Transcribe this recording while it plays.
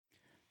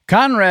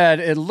Conrad,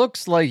 it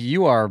looks like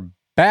you are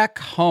back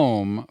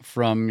home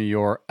from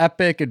your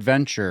epic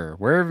adventure.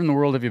 Where in the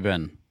world have you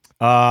been?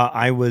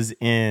 I was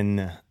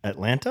in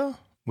Atlanta,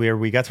 where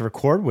we got to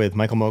record with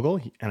Michael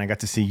Mogul, and I got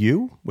to see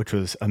you, which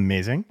was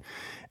amazing.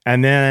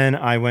 And then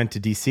I went to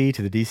DC,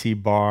 to the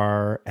DC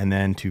bar, and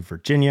then to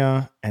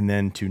Virginia, and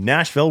then to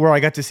Nashville, where I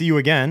got to see you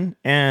again,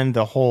 and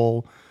the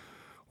whole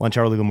Lunch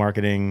Hour Legal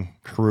Marketing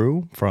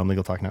crew from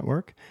Legal Talk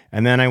Network.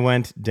 And then I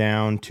went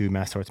down to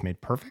Mass Torts Made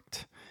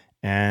Perfect,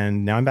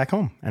 and now I'm back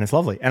home, and it's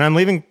lovely. And I'm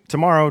leaving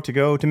tomorrow to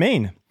go to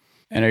Maine.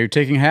 And are you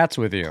taking hats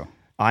with you?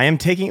 I am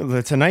taking,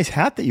 it's a nice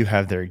hat that you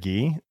have there,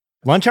 Guy.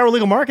 Lunch Hour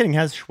Legal Marketing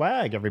has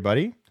swag,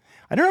 everybody.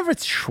 I don't know if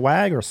it's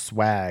swag or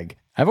swag.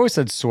 I've always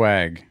said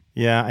swag.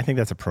 Yeah, I think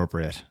that's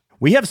appropriate.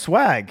 We have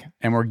swag.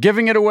 And we're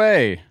giving it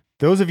away.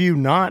 Those of you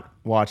not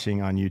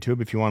watching on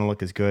YouTube, if you want to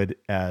look as good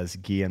as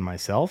Guy and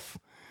myself,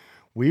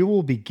 we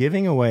will be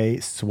giving away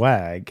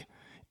swag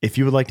if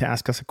you would like to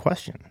ask us a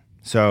question.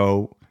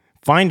 So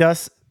find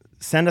us,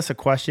 send us a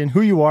question,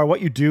 who you are,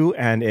 what you do,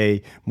 and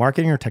a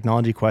marketing or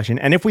technology question.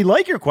 And if we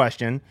like your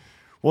question,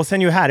 we'll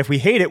send you a hat. If we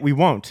hate it, we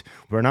won't.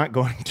 We're not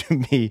going to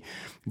be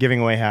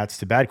giving away hats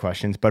to bad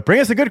questions, but bring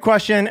us a good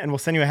question and we'll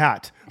send you a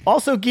hat.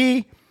 Also,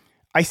 Guy,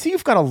 I see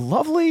you've got a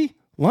lovely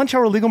Lunch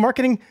Hour Legal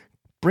Marketing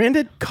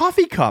branded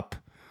coffee cup.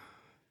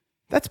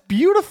 That's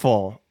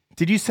beautiful.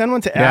 Did you send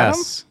one to Adam?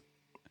 Yes.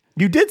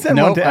 You did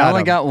send one to Adam. I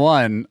only got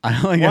one.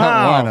 I only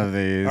got one of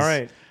these. All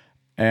right.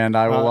 And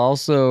I will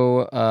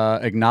also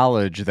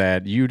acknowledge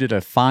that you did a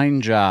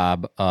fine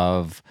job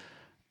of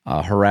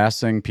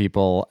harassing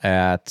people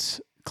at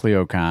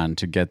CleoCon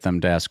to get them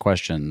to ask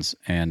questions.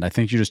 And I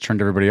think you just turned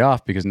everybody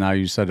off because now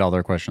you said all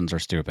their questions are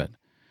stupid.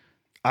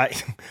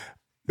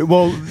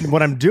 Well,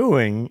 what I'm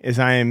doing is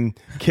I'm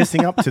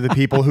kissing up to the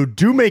people who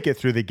do make it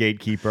through the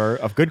gatekeeper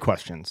of good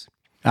questions.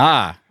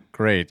 Ah,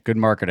 great. Good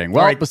marketing.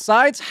 Well,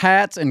 besides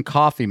hats and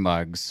coffee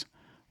mugs,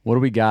 what do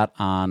we got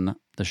on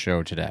the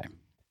show today?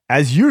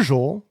 As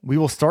usual, we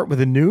will start with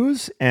the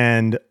news,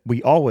 and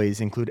we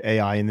always include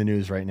AI in the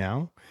news right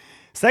now.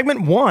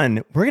 Segment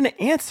 1, we're going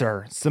to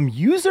answer some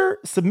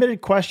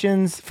user-submitted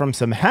questions from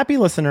some happy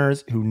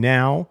listeners who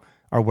now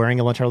are wearing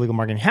a Lunch Hour Legal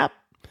Marketing hat.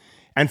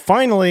 And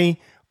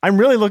finally, I'm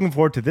really looking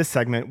forward to this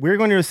segment. We're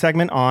going to do a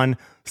segment on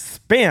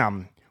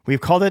spam.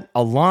 We've called it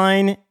a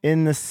line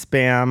in the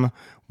spam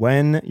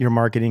when your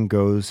marketing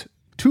goes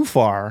too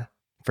far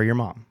for your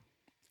mom.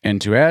 And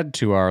to add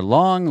to our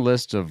long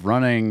list of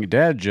running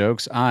dad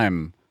jokes,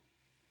 I'm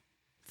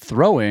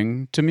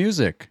throwing to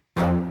music.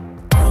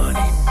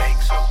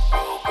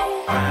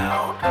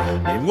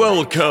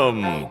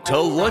 Welcome to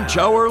Lunch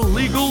Hour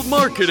Legal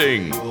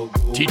Marketing,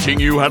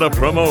 teaching you how to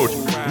promote,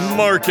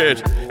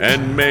 market,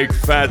 and make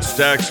fat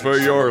stacks for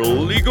your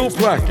legal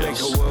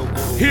practice.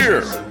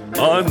 Here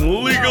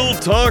on Legal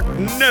Talk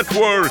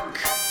Network.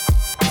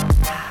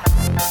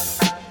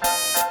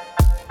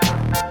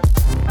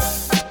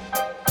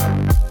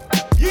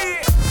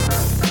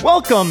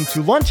 Welcome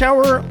to Lunch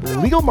Hour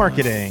Legal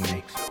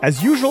Marketing.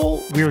 As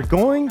usual, we're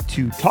going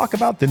to talk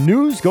about the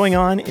news going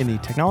on in the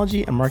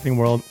technology and marketing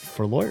world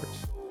for lawyers.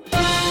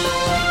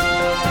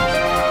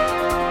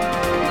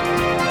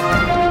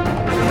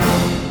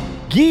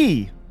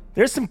 Guy,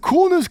 there's some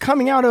cool news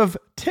coming out of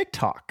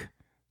TikTok.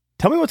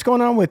 Tell me what's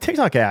going on with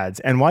TikTok ads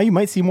and why you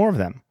might see more of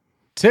them.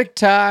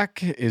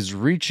 TikTok is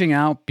reaching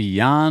out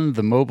beyond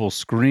the mobile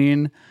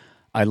screen.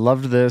 I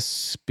loved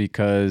this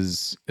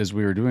because as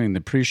we were doing the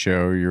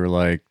pre-show, you were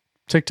like,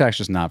 TikTok's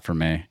just not for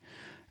me.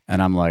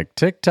 And I'm like,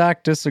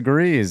 TikTok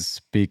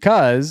disagrees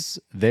because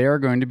they are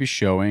going to be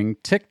showing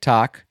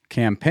TikTok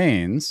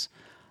campaigns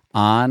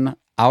on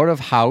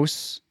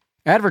out-of-house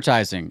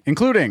advertising,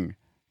 including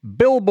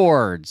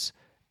billboards,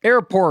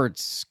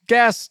 airports,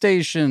 gas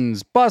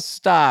stations, bus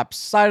stops,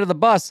 side of the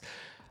bus.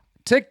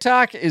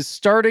 TikTok is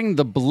starting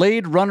the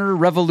Blade Runner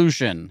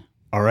revolution.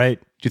 All right.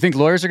 Do you think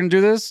lawyers are going to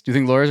do this? Do you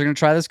think lawyers are going to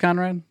try this,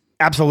 Conrad?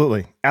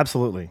 Absolutely.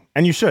 Absolutely.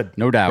 And you should.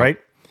 No doubt. Right?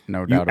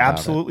 No doubt about it. You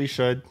absolutely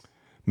should.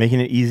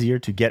 Making it easier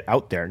to get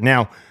out there.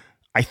 Now,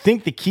 I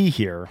think the key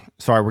here,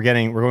 we're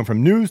going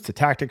from news to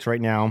tactics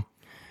right now.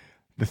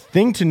 The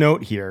thing to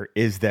note here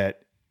is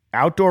that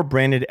outdoor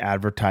branded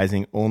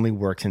advertising only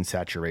works in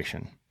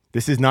saturation.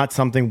 This is not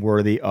something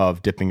worthy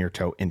of dipping your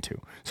toe into.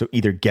 So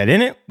either get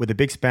in it with a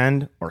big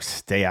spend or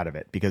stay out of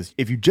it. Because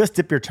if you just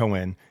dip your toe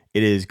in,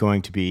 it is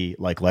going to be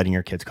like lighting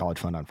your kid's college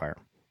fund on fire.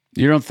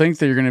 You don't think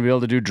that you're going to be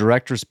able to do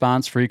direct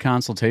response free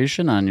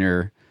consultation on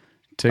your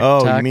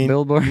TikTok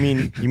billboard?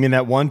 You mean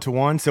that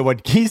one-to-one? So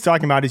what he's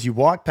talking about is you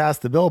walk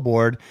past the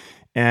billboard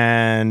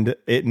and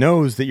it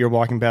knows that you're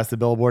walking past the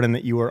billboard and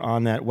that you were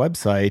on that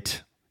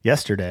website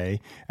yesterday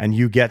and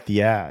you get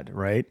the ad,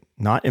 right?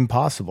 Not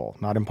impossible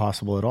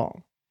at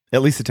all.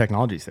 At least the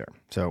technology's there.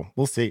 So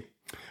we'll see.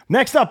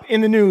 Next up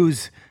in the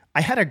news, I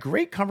had a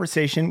great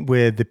conversation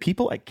with the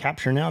people at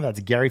Capture Now.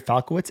 That's Gary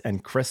Falkowitz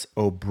and Chris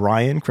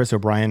O'Brien. Chris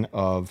O'Brien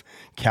of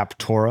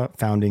Captora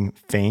founding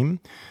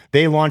fame.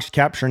 They launched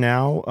Capture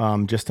Now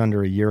just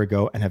under a year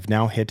ago and have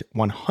now hit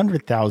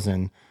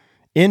 100,000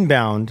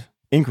 inbound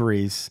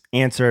inquiries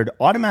answered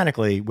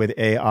automatically with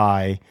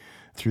AI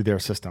through their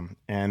system.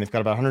 And they've got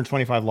about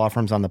 125 law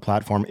firms on the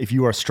platform. If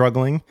you are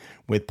struggling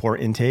with poor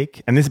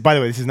intake, and this, by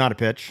the way, this is not a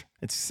pitch.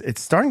 It's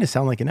starting to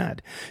sound like an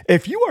ad.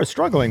 If you are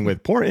struggling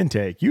with poor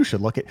intake, you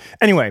should look at.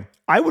 Anyway,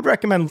 I would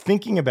recommend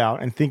thinking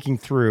about and thinking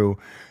through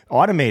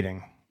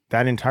automating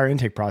that entire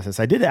intake process.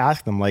 I did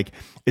ask them, like,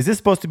 is this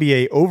supposed to be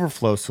a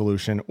overflow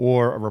solution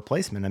or a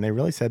replacement? And they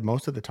really said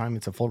most of the time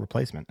it's a full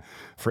replacement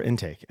for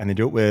intake. And they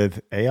do it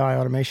with AI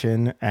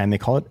automation, and they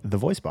call it the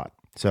voice bot.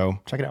 So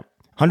check it out.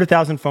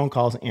 100,000 phone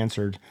calls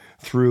answered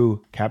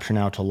through Capture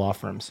Now to law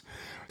firms.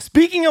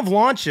 Speaking of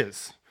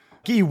launches,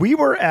 Guy, we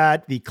were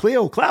at the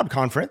Clio Cloud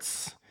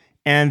Conference,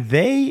 and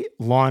they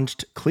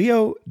launched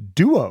Clio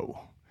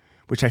Duo,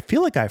 which I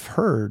feel like I've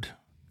heard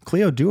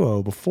Clio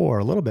Duo before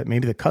a little bit,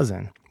 maybe the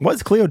cousin.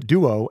 What's Clio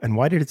Duo, and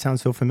why did it sound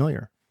so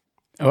familiar?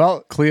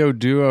 Well, Clio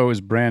Duo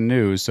is brand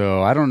new,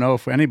 so I don't know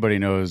if anybody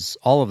knows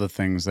all of the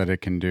things that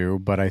it can do,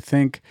 but I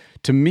think,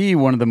 to me,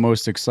 one of the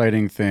most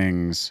exciting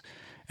things,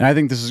 and I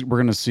think we're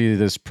going to see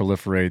this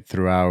proliferate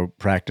throughout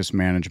practice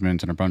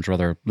management and a bunch of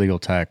other legal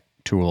tech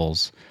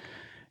tools,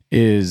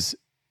 is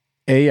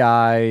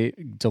AI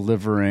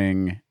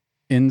delivering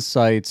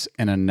insights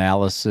and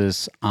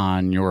analysis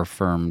on your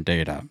firm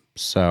data.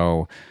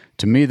 So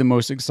to me, the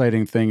most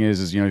exciting thing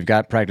is you've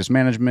got practice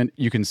management.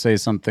 You can say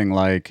something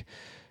like,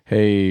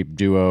 hey,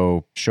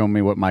 Duo, show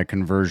me what my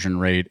conversion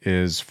rate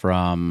is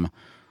from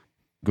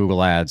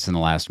Google Ads in the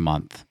last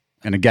month.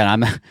 And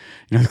again,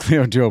 the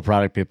Clio Duo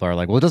product people are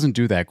like, well, it doesn't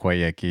do that quite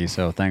yet, Guy,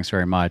 so thanks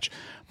very much.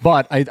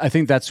 But I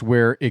think that's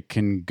where it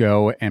can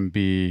go and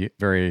be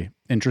very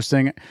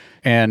interesting.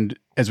 And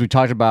as we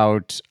talked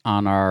about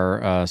on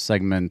our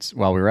segment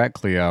while we were at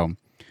Clio,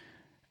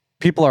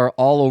 people are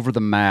all over the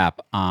map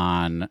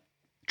on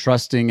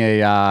trusting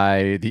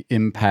AI, the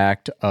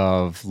impact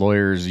of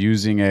lawyers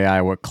using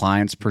AI, what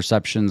clients'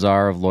 perceptions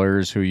are of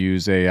lawyers who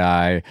use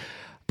AI.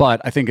 But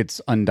I think it's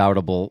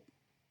undoubtable.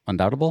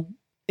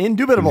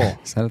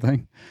 Indubitable. Is that a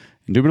thing?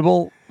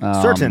 Indubitable?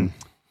 Certain.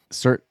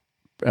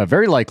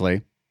 Very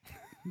likely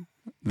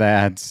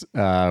that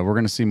we're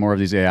going to see more of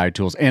these AI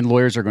tools, and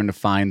lawyers are going to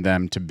find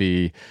them to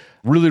be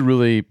really,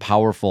 really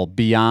powerful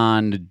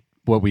beyond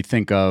what we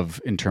think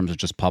of in terms of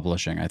just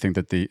publishing. I think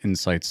that the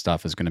insight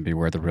stuff is going to be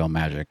where the real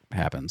magic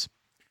happens.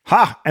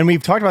 And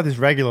we've talked about this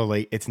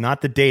regularly. It's not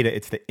the data,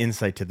 it's the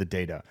insight to the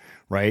data,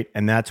 right?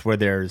 And that's where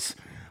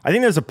I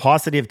think there's a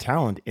paucity of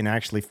talent in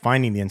actually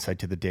finding the insight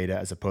to the data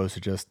as opposed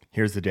to just,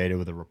 here's the data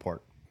with a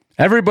report.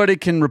 Everybody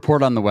can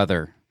report on the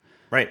weather.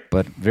 Right.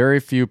 But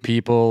very few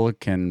people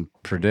can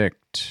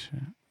predict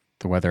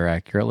the weather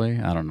accurately.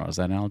 I don't know. Does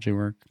that analogy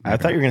work? I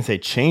thought you were going to say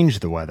change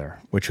the weather,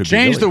 which would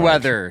change be really the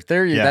hard. weather.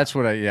 There you. Yeah. That's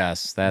what I.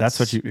 Yes. That's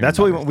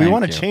what we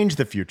want to change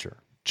the future.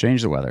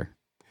 Change the weather.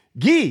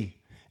 Guy,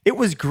 it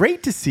was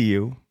great to see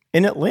you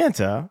in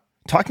Atlanta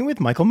talking with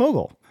Michael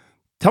Mogul.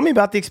 Tell me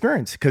about the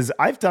experience, because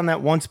I've done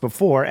that once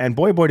before, and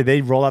boy, did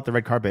they roll out the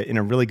red carpet in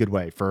a really good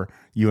way for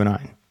you and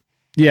I.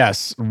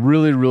 Yes,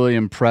 really, really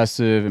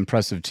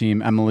impressive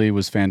team. Emily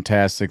was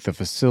fantastic. The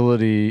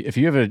facility, if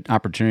you have an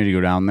opportunity to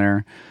go down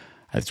there,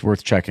 it's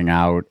worth checking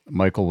out.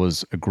 Michael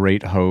was a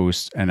great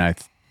host, and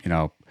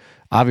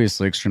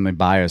obviously extremely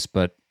biased,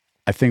 but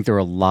I think there were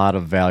a lot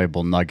of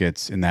valuable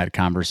nuggets in that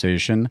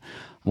conversation.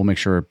 We'll make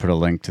sure to put a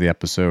link to the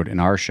episode in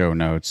our show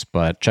notes,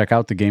 but check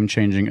out the Game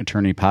Changing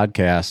Attorney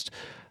podcast,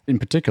 in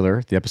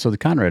particular, the episode that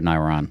Conrad and I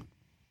were on.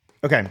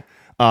 Okay.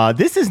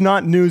 This is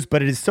not news,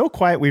 but it is so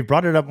quiet. We've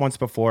brought it up once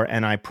before,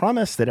 and I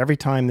promise that every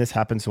time this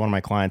happens to one of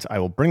my clients, I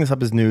will bring this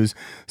up as news,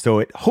 so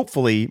it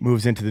hopefully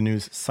moves into the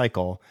news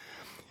cycle.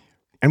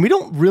 And we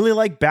don't really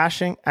like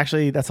bashing.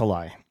 Actually, that's a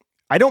lie.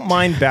 I don't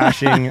mind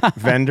bashing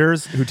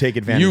vendors who take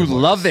advantage You of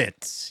lawyers. love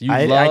it.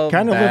 I love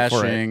kind of live for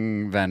it.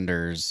 bashing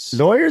vendors.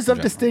 Lawyers of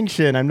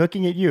distinction. I'm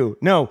looking at you.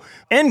 No,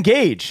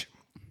 Engage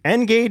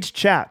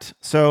Chat.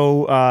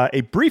 So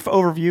a brief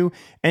overview.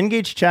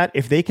 Engage Chat,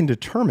 if they can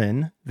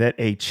determine that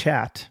a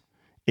chat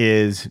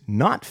is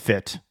not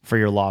fit for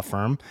your law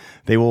firm,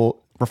 they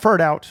will refer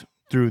it out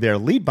through their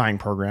lead buying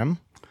program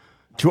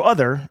to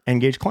other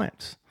Engage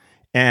clients.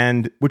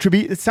 And which would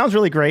be, it sounds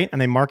really great.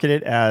 And they market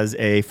it as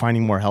a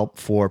finding more help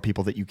for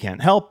people that you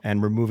can't help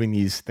and removing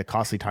the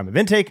costly time of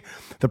intake.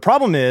 The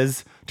problem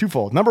is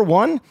twofold. Number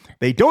one,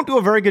 they don't do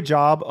a very good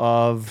job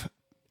of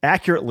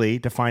accurately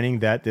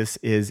defining that this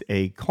is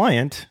a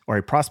client or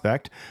a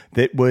prospect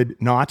that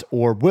would not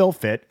or will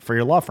fit for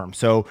your law firm.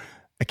 So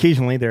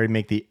occasionally they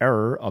make the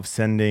error of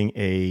sending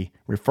a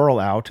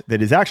referral out that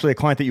is actually a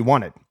client that you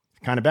wanted.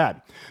 Kind of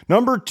bad.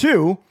 Number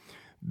two,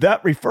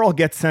 that referral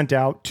gets sent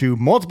out to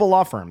multiple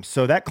law firms.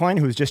 So that client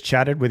who's just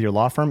chatted with your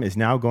law firm is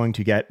now going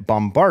to get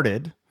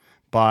bombarded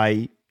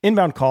by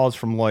inbound calls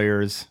from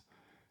lawyers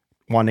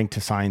wanting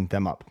to sign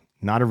them up.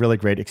 Not a really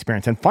great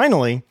experience. And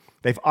finally,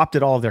 they've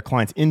opted all of their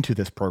clients into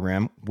this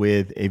program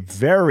with a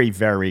very,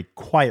 very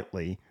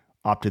quietly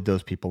opted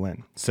those people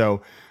in.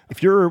 So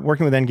if you're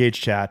working with Engage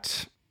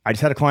Chat, I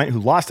just had a client who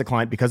lost a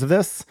client because of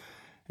this.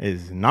 It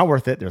is not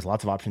worth it. There's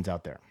lots of options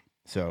out there.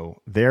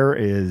 So there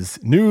is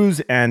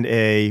news and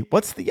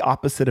what's the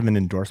opposite of an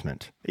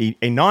endorsement?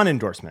 A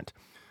non-endorsement.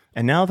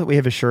 And now that we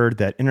have assured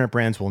that Internet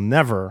Brands will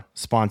never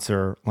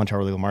sponsor Lunch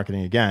Hour Legal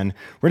Marketing again,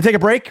 we're going to take a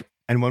break.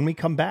 And when we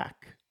come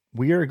back,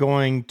 we are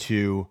going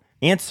to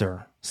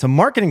answer some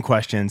marketing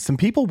questions, some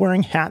people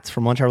wearing hats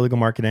from Lunch Hour Legal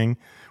Marketing.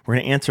 We're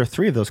going to answer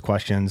 3 of those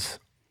questions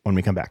when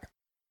we come back.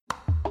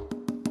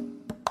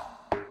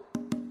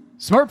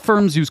 Smart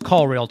firms use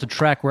CallRail to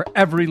track where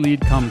every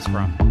lead comes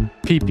from.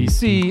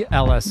 PPC,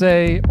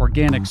 LSA,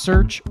 organic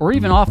search, or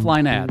even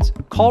offline ads.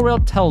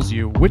 CallRail tells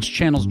you which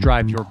channels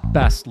drive your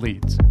best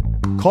leads.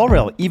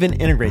 CallRail even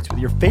integrates with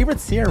your favorite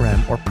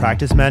CRM or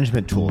practice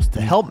management tools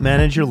to help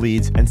manage your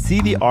leads and see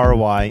the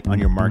ROI on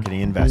your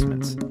marketing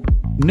investments.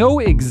 Know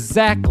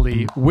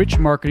exactly which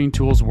marketing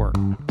tools work.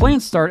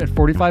 Plans start at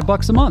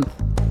 $45 a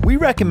month. We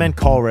recommend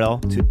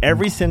CallRail to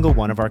every single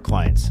one of our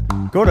clients.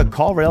 Go to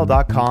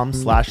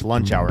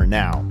callrail.com/lunchhour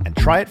now and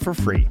try it for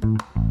free.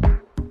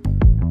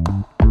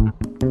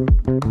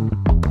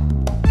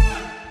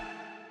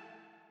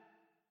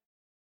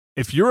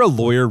 If you're a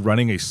lawyer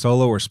running a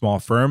solo or small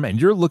firm and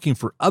you're looking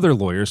for other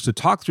lawyers to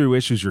talk through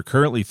issues you're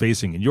currently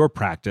facing in your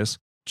practice,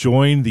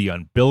 join the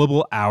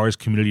Unbillable Hours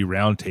Community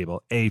Roundtable,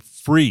 a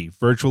free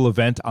virtual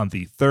event on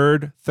the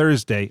third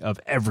Thursday of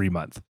every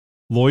month.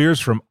 Lawyers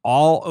from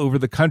all over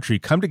the country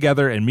come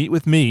together and meet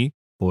with me,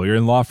 lawyer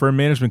and law firm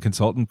management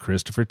consultant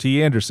Christopher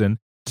T. Anderson,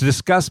 to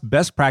discuss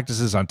best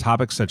practices on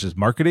topics such as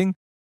marketing,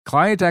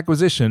 client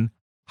acquisition,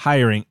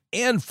 hiring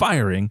and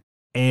firing,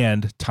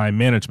 and time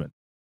management.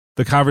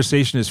 The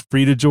conversation is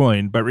free to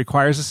join, but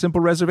requires a simple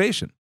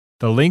reservation.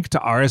 The link to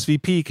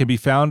RSVP can be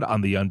found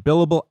on the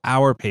Unbillable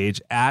Hour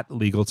page at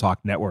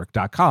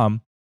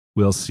LegalTalkNetwork.com.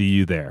 We'll see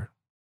you there.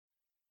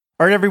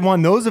 All right,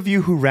 everyone, those of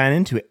you who ran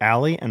into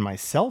Allie and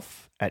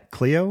myself at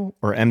Clio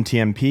or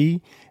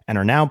MTMP and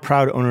are now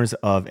proud owners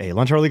of a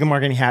Lunch Hour Legal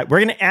Marketing hat, we're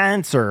going to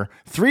answer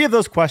 3 of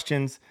those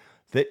questions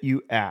that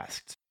you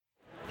asked.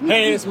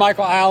 Hey, it's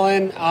Michael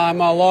Allen.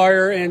 I'm a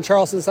lawyer in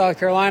Charleston, South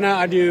Carolina.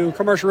 I do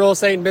commercial real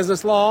estate and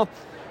business law.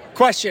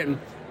 Question,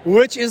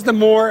 which is the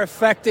more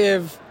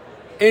effective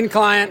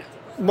in-client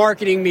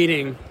marketing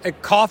meeting, a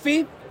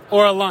coffee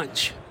or a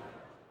lunch?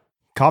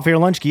 Coffee or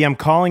lunch, Guy? I'm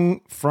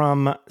calling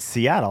from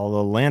Seattle,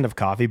 the land of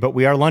coffee, but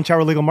we are Lunch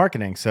Hour Legal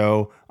Marketing,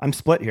 so I'm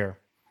split here.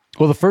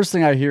 Well, the first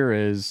thing I hear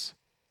is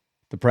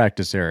the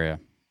practice area.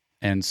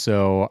 And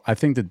so I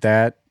think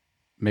that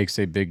makes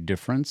a big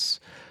difference.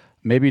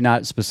 Maybe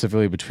not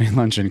specifically between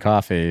lunch and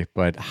coffee,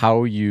 but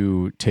how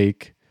you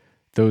take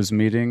those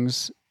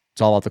meetings,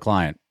 it's all about the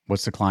client.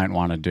 What's the client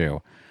want to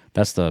do?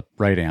 That's the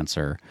right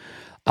answer.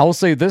 I will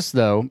say this,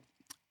 though.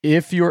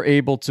 If you're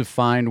able to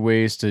find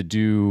ways to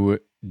do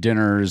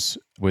dinners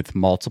with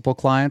multiple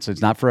clients, it's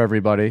not for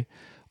everybody,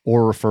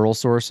 or referral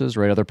sources,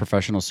 right? Other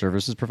professional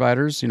services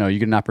providers, you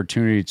get an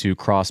opportunity to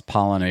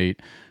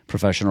cross-pollinate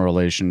professional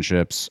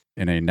relationships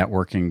in a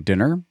networking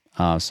dinner.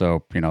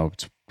 So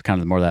it's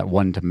kind of more that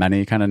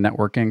one-to-many kind of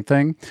networking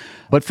thing.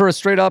 But for a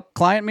straight-up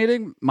client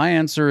meeting, my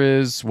answer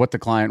is what the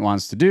client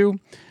wants to do.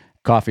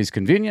 Coffee's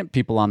convenient.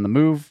 People on the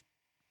move,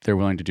 they're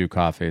willing to do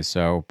coffee.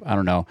 So I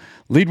don't know.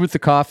 Lead with the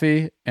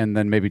coffee and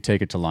then maybe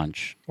take it to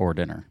lunch or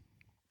dinner.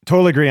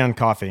 Totally agree on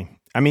coffee.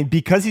 I mean,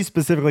 because he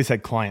specifically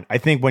said client, I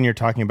think when you're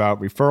talking about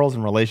referrals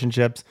and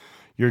relationships,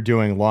 you're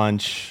doing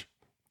lunch,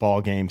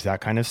 ball games, that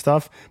kind of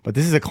stuff. But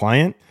this is a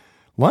client.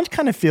 Lunch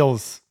kind of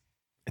feels,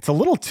 it's a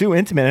little too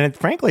intimate, and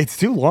frankly, it's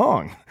too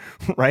long,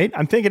 right?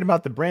 I'm thinking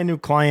about the brand new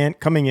client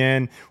coming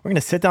in. We're going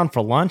to sit down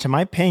for lunch. Am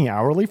I paying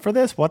hourly for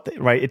this?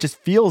 Right? It just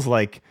feels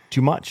like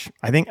too much.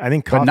 I think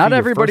coffee. But not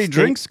everybody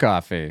drinks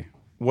coffee.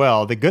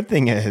 Well, the good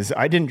thing is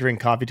I didn't drink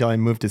coffee till I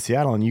moved to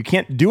Seattle, and you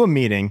can't do a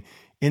meeting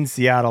in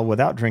Seattle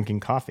without drinking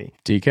coffee.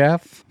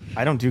 Decaf?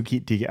 I don't do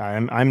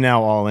decaf. I'm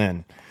now all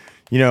in.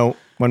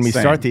 When we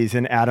start these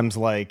and Adam's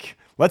like,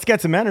 let's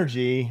get some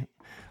energy,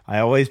 I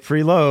always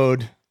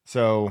preload.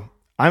 So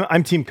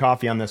I'm team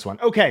coffee on this one.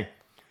 Okay.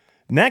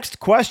 Next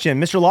question,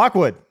 Mr.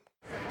 Lockwood.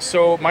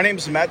 So my name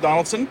is Matt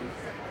Donaldson,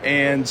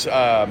 and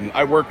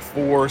I work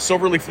for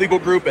Silverleaf Legal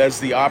Group as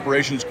the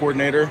operations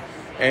coordinator.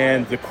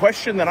 And the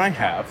question that I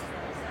have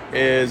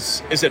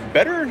is it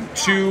better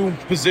to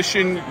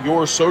position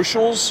your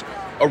socials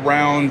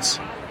around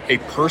a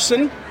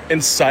person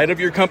inside of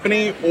your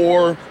company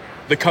or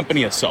the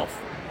company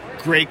itself?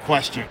 Great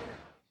question.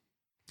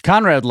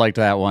 Conrad liked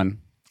that one.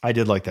 I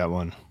did like that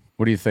one.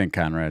 What do you think,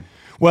 Conrad?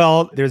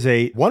 Well, there's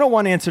a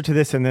 101 answer to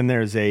this, and then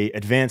there's a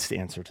advanced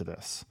answer to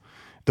this.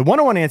 The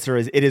 101 answer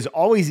is it is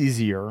always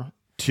easier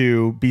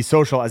to be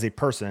social as a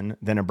person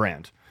than a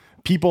brand.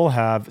 People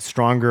have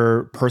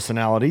stronger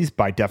personalities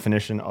by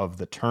definition of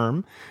the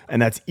term,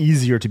 and that's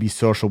easier to be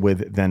social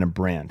with than a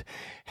brand.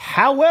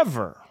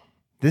 However,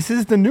 this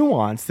is the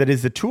nuance that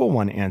is the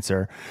 201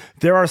 answer.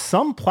 There are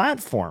some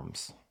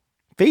platforms,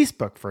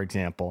 Facebook, for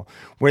example,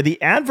 where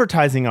the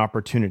advertising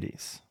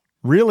opportunities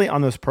really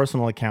on those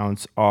personal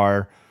accounts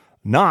are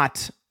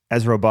not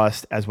as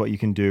robust as what you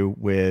can do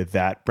with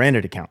that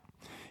branded account.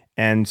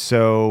 And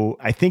so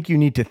I think you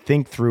need to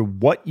think through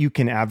what you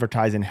can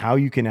advertise and how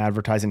you can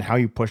advertise and how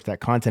you push that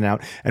content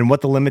out and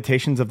what the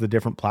limitations of the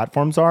different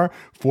platforms are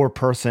for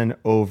person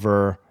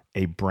over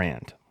a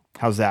brand.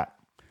 How's that?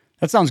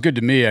 That sounds good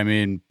to me. I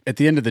mean, at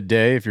the end of the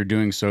day, if you're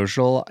doing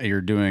social,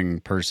 you're doing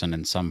person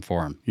in some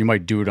form. You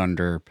might do it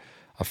under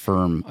a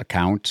firm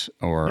account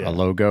or a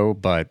logo,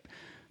 but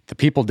the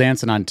people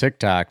dancing on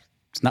TikTok,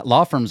 it's not,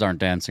 law firms aren't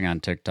dancing on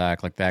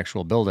TikTok like the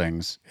actual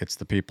buildings. It's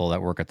the people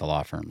that work at the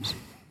law firms.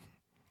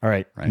 All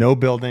right. No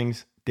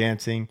buildings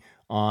dancing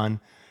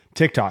on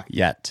TikTok.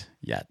 Yet.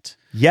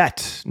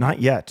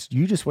 Not yet.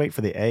 You just wait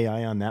for the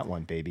AI on that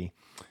one, baby.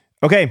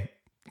 Okay.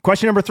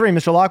 Question number 3,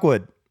 Mr.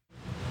 Lockwood.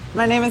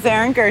 My name is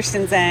Erin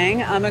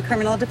Gerstenzang. I'm a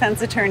criminal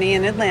defense attorney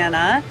in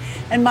Atlanta.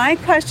 And my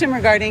question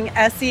regarding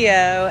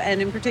SEO and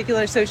in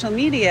particular social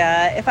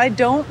media, if I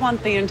don't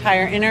want the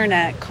entire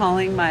internet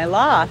calling my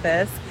law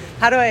office,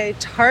 how do I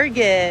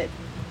target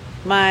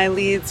my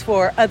leads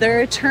for other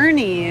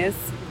attorneys?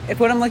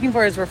 If what I'm looking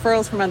for is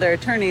referrals from other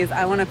attorneys,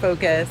 I want to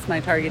focus my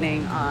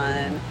targeting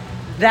on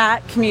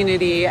that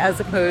community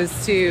as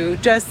opposed to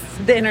just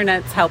the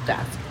internet's help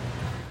desk.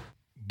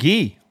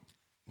 Guy.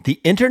 The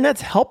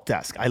internet's help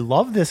desk. I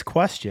love this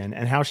question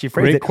and how she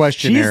phrased it. Great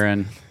question,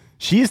 Erin.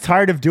 She's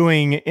tired of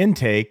doing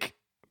intake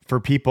for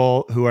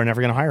people who are never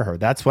going to hire her.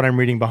 That's what I'm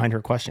reading behind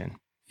her question.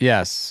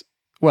 Yes.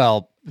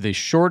 Well, the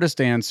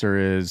shortest answer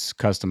is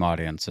custom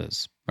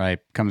audiences, right?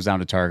 Comes down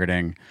to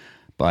targeting.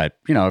 But,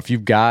 if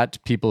you've got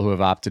people who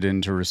have opted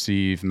in to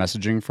receive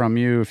messaging from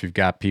you, if you've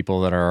got people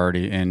that are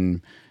already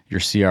in your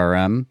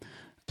CRM,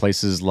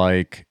 places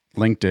like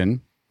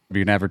LinkedIn,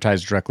 you can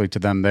advertise directly to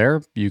them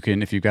there. You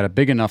can, if you've got a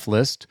big enough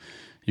list,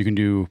 you can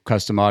do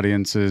custom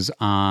audiences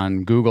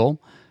on Google.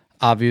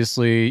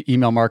 Obviously,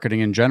 email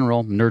marketing in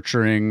general,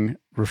 nurturing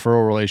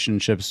referral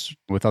relationships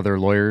with other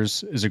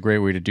lawyers is a great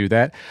way to do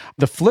that.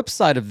 The flip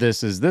side of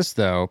this is this,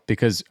 though,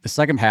 because the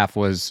second half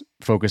was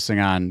focusing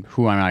on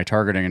who am I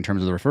targeting in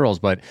terms of the referrals.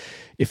 But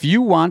if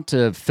you want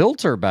to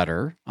filter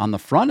better on the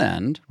front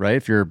end, right?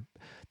 If you're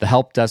the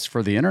help desk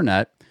for the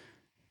internet,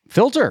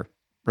 filter.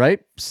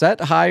 Right?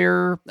 Set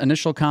higher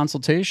initial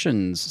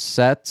consultations,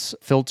 set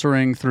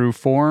filtering through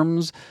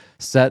forms,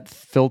 set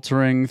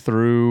filtering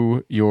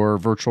through your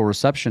virtual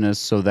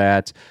receptionist so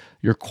that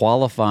you're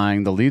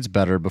qualifying the leads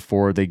better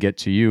before they get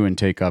to you and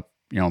take up,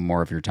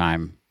 more of your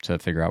time to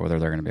figure out whether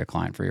they're going to be a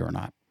client for you or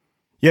not.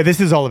 Yeah, this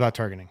is all about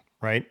targeting,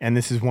 right? And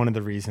this is one of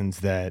the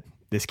reasons that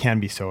this can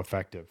be so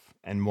effective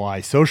and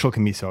why social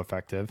can be so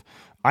effective.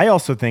 I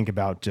also think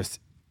about just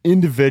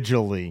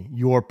individually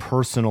your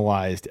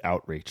personalized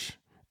outreach.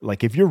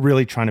 Like if you're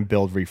really trying to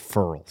build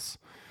referrals,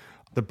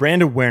 the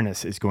brand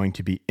awareness is going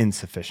to be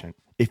insufficient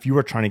if you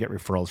are trying to get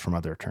referrals from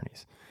other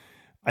attorneys.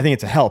 I think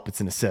it's a help,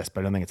 it's an assist, but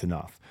I don't think it's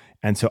enough.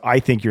 And so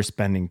I think you're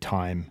spending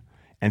time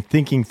and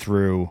thinking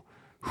through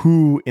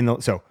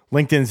so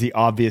LinkedIn's the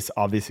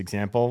obvious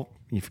example.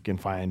 You can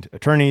find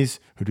attorneys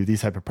who do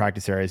these type of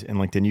practice areas in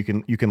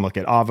LinkedIn. You can look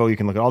at Avvo, you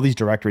can look at all these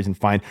directories and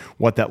find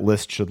what that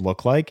list should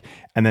look like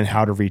and then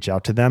how to reach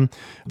out to them.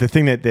 The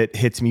thing that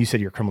hits me, you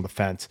said you're criminal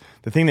defense.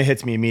 The thing that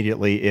hits me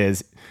immediately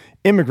is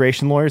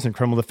immigration lawyers and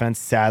criminal defense,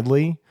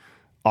 sadly,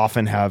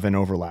 often have an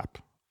overlap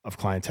of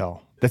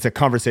clientele. That's a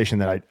conversation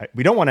that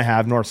we don't want to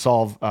have nor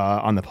solve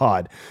on the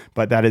pod,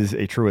 but that is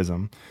a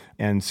truism.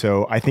 And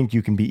so I think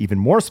you can be even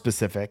more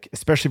specific,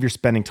 especially if you're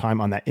spending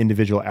time on that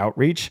individual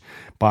outreach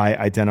by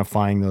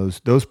identifying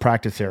those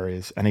practice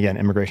areas. And again,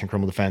 immigration,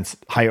 criminal defense,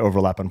 high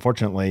overlap,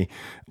 unfortunately,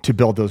 to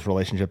build those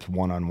relationships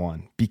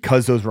one-on-one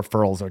because those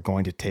referrals are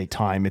going to take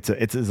time. It's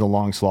a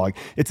long slog.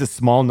 It's a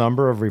small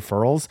number of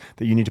referrals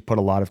that you need to put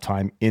a lot of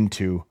time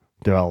into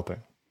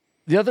developing.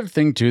 The other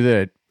thing too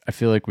that I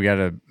feel like we got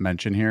to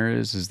mention here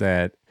is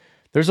that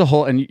there's a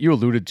whole, and you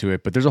alluded to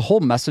it, but there's a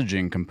whole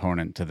messaging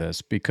component to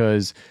this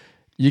because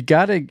you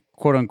got to,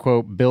 quote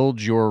unquote,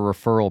 build your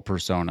referral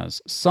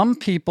personas. Some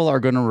people are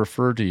going to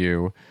refer to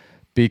you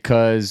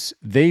because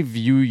they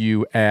view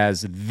you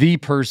as the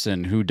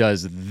person who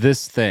does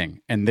this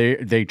thing and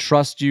they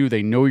trust you.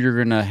 They know you're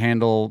going to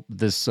handle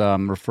this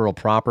referral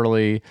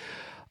properly.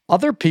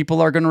 Other people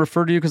are going to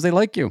refer to you because they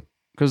like you,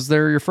 because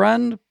they're your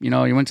friend. You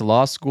went to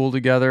law school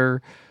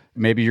together.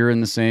 Maybe you're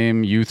in the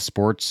same youth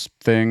sports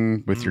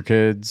thing with your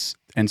kids.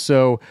 And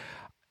so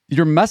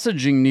your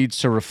messaging needs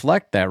to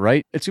reflect that,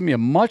 right? It's going to be a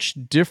much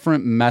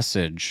different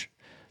message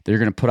that you're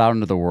going to put out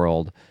into the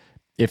world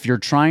if you're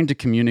trying to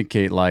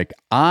communicate like,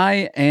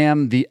 I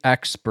am the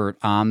expert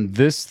on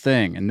this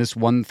thing and this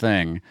one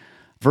thing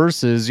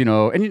versus, and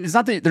it's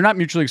not that they're not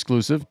mutually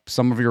exclusive.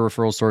 Some of your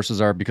referral sources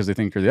are because they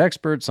think you're the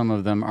expert. Some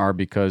of them are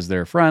because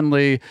they're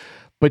friendly.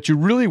 But you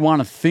really want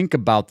to think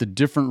about the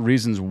different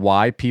reasons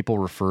why people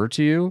refer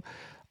to you.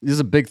 This is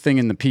a big thing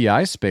in the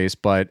PI space,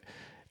 but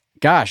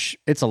gosh,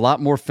 it's a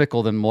lot more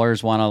fickle than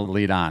lawyers want to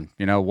lead on.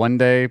 One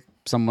day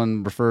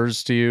someone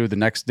refers to you, the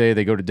next day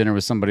they go to dinner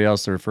with somebody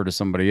else, they refer to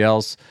somebody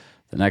else.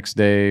 The next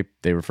day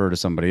they refer to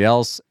somebody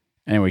else.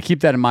 Anyway, keep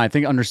that in mind. I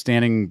think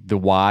understanding the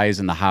whys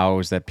and the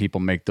hows that people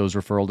make those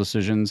referral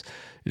decisions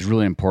is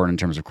really important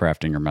in terms of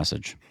crafting your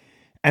message.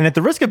 And at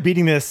the risk of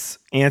beating this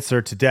answer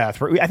to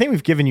death, I think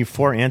we've given you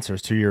 4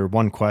 answers to your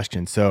one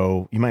question.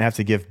 So you might have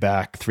to give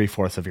back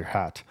 3/4 of your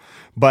hat.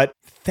 But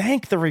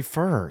thank the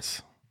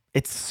referrers.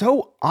 It's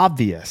so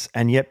obvious,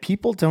 and yet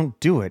people don't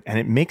do it, and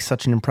it makes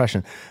such an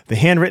impression. The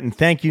handwritten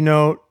thank you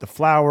note, the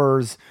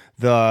flowers,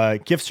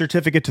 the gift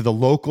certificate to the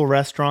local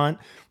restaurant,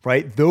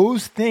 right?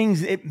 Those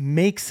things, it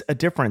makes a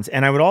difference.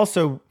 And I would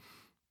also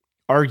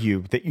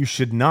argue that you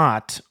should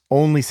not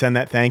only send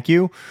that thank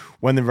you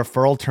when the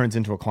referral turns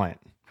into a client,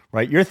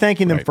 right? You're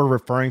thanking them for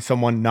referring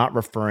someone, not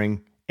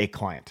referring a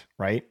client,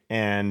 right?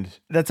 And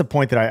that's a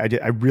point that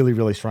I really,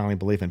 really strongly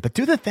believe in. But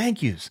do the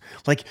thank yous.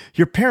 Like,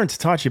 your parents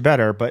taught you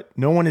better, but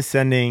no one is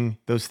sending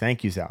those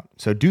thank yous out.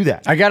 So do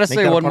that. I got to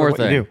say one more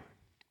thing.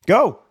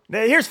 Go.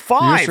 Here's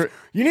 5.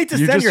 You need to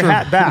send your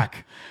hat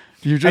back.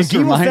 You just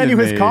and he will send you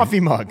his me.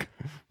 coffee mug.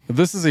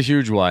 This is a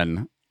huge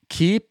one.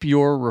 Keep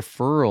your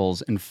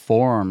referrals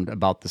informed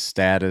about the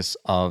status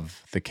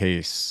of the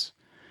case.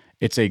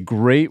 It's a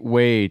great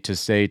way to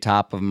stay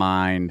top of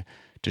mind,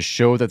 to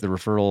show that the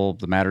referral,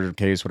 the matter of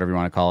case, whatever you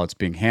want to call it, it's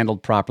being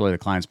handled properly, the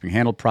client's being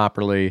handled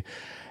properly,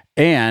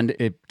 and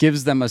it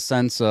gives them a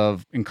sense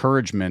of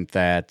encouragement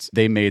that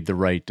they made the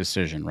right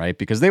decision, right?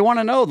 Because they want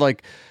to know,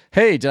 like,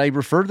 hey, did I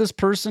refer this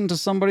person to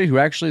somebody who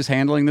actually is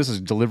handling this, is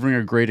delivering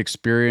a great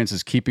experience,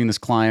 is keeping this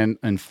client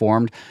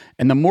informed?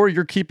 And the more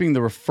you're keeping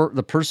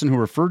the person who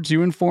referred to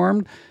you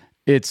informed,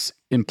 it's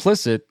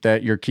implicit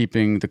that you're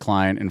keeping the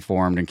client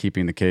informed and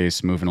keeping the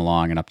case moving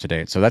along and up to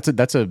date. So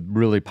that's a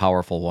really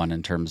powerful one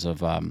in terms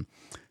of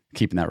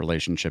keeping that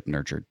relationship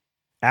nurtured.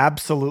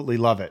 Absolutely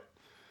love it.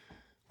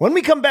 When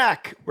we come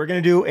back, we're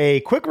going to do a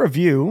quick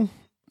review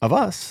of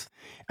us,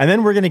 and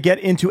then we're going to get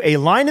into a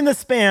line in the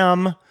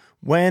spam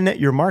when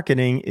your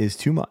marketing is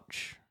too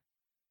much.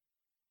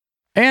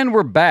 And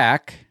we're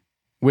back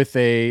with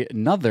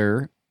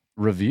another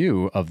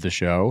review of the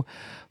show.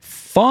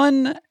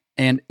 Fun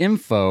and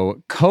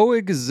info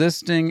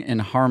coexisting in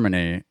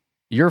harmony.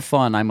 You're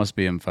fun, I must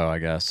be info, I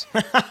guess.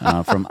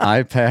 From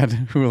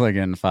iPad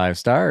Hooligan, 5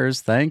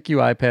 stars. Thank you,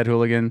 iPad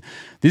Hooligan.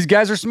 These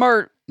guys are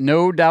smart,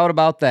 no doubt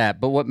about that.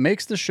 But what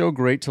makes the show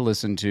great to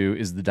listen to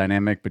is the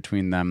dynamic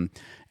between them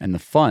and the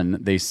fun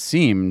they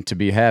seem to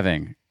be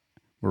having.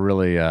 We're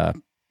really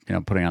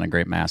putting on a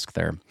great mask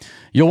there.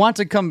 You'll want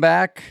to come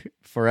back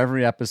for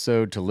every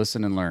episode to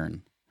listen and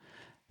learn.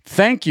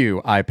 Thank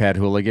you, iPad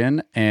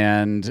Hooligan,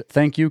 and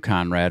thank you,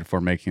 Conrad, for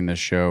making this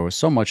show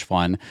so much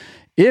fun.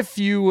 If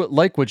you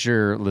like what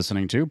you're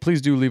listening to, please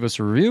do leave us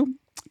a review.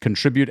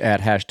 Contribute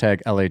at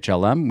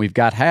 #LHLM. We've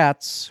got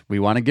hats. We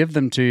want to give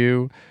them to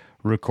you.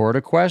 Record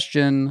a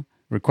question.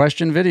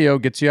 Question video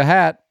gets you a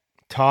hat.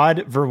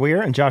 Todd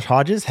Verweer and Josh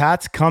Hodges,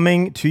 hats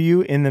coming to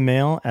you in the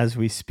mail as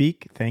we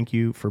speak. Thank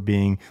you for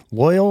being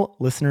loyal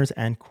listeners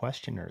and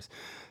questioners.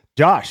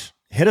 Josh,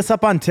 hit us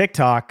up on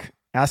TikTok.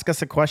 Ask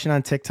us a question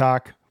on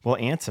TikTok. We'll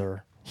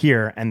answer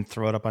here and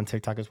throw it up on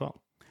TikTok as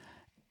well.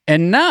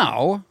 And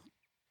now,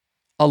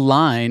 a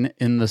line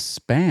in the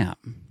spam.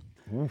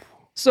 Oof.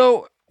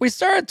 So we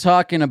started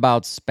talking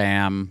about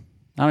spam.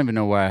 I don't even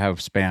know how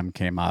spam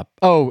came up.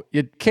 Oh,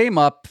 it came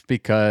up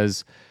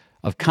because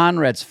of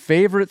Conrad's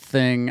favorite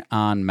thing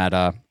on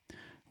Meta,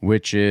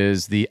 which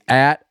is the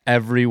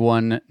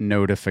 @everyone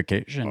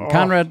notification.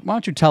 Conrad, why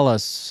don't you tell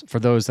us, for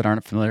those that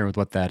aren't familiar with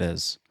what that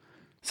is?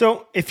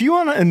 So if you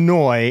want to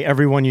annoy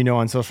everyone you know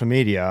on social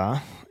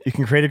media, you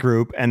can create a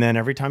group, and then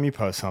every time you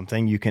post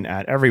something, you can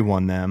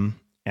 @everyone them,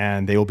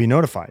 and they will be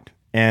notified.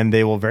 And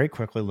they will very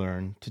quickly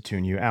learn to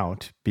tune you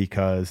out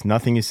because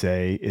nothing you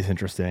say is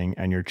interesting,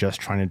 and you're just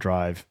trying to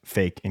drive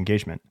fake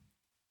engagement.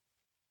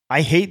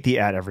 I hate the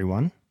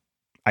 @everyone.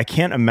 I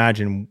can't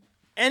imagine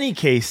any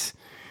case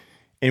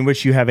in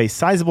which you have a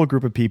sizable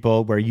group of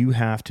people where you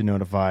have to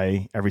notify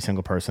every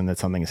single person that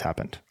something has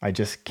happened. I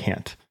just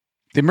can't.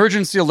 The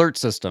emergency alert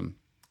system.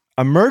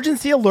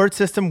 Emergency alert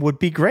system would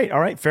be great. All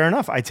right, fair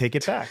enough. I take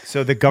it back.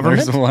 So the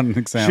government There's one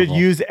example. should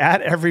use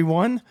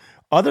 @everyone.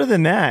 Other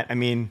than that, I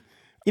mean,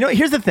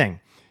 here's the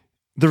thing.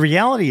 The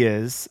reality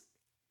is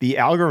the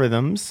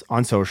algorithms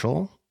on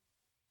social,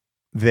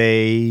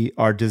 they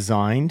are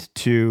designed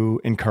to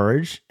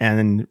encourage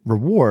and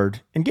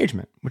reward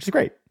engagement, which is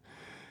great.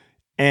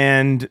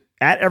 And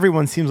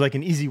 @everyone seems like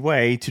an easy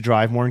way to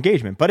drive more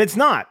engagement, but it's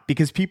not,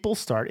 because people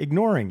start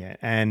ignoring it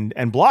and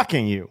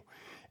blocking you.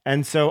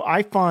 And so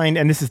I find,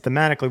 and this is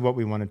thematically what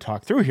we want to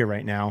talk through here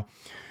right now,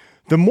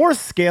 the more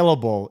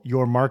scalable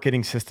your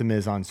marketing system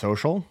is on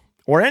social,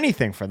 or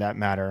anything for that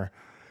matter,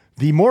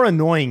 the more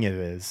annoying it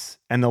is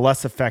and the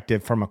less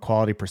effective from a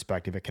quality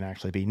perspective it can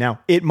actually be. Now,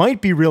 it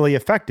might be really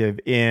effective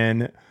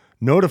in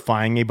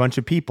notifying a bunch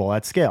of people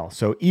at scale.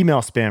 So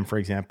email spam, for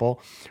example,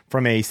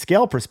 from a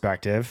scale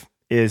perspective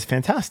is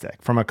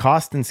fantastic. From a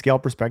cost and scale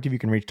perspective, you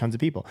can reach tons of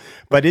people.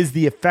 But is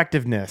the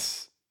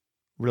effectiveness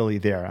really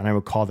there? And I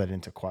would call that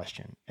into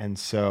question. And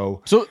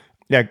so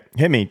yeah,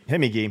 hit me,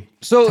 Guy.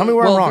 So tell me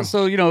where I'm wrong.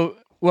 So,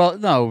 well,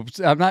 no,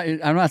 I'm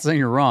not saying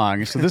you're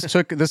wrong. So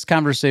this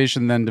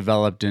conversation then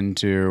developed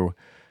into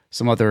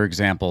some other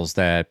examples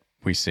that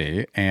we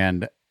see.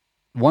 And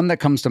one that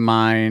comes to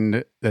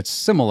mind that's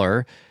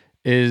similar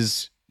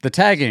is the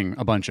tagging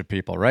a bunch of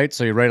people, right?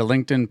 So you write a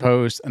LinkedIn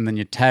post and then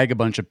you tag a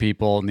bunch of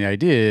people. And the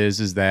idea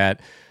is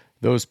that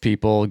those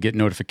people get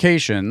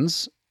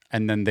notifications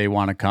and then they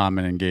want to come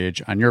and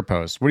engage on your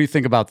post. What do you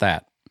think about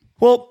that?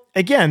 Well,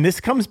 again, this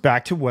comes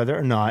back to whether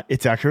or not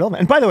it's actually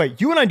relevant. And by the way,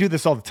 you and I do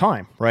this all the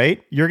time,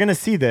 right? You're going to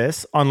see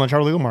this on Lunch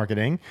Hour Legal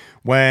Marketing.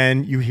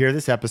 When you hear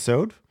this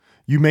episode,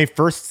 you may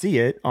first see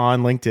it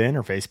on LinkedIn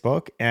or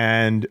Facebook,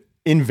 and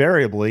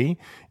invariably,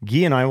 Guy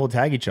and I will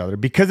tag each other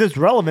because it's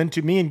relevant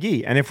to me and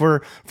Guy. And if we're,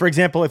 for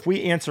example, if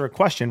we answer a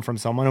question from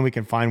someone and we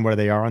can find where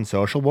they are on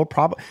social, we'll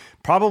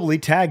probably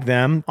tag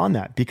them on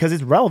that because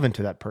it's relevant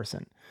to that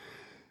person,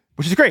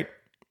 which is great.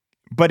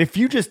 But if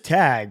you just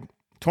tag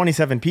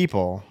 27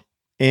 people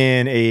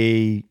in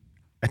a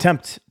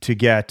attempt to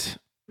get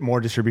more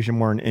distribution,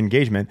 more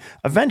engagement,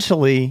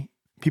 eventually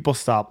people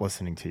stop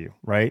listening to you,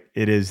 right?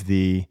 It is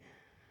the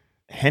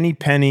henny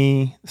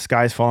penny,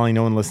 sky's falling,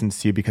 no one listens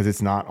to you because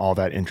it's not all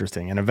that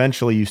interesting. And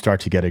eventually you start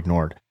to get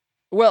ignored.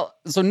 Well,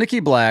 so Nikki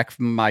Black,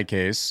 in my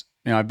case,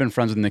 I've been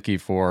friends with Nikki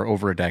for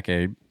over a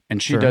decade,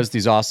 and she does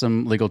these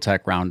awesome legal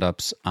tech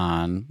roundups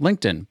on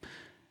LinkedIn.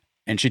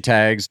 And she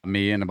tags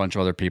me and a bunch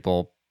of other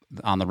people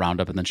on the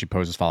roundup, and then she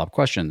poses follow-up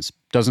questions.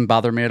 Doesn't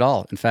bother me at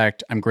all. In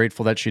fact, I'm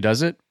grateful that she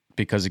does it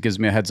because it gives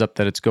me a heads up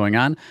that it's going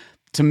on.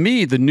 To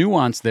me, the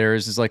nuance there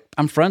is like,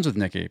 I'm friends with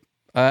Nikki.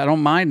 I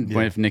don't mind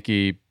if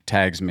Nikki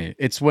tags me.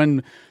 It's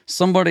when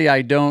somebody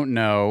I don't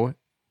know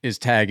is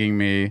tagging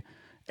me,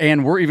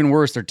 and we're even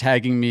worse, they're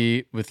tagging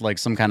me with like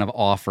some kind of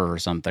offer or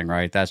something,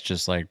 right? That's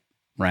just like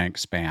rank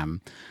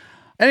spam.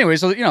 Anyway,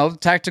 so,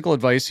 tactical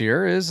advice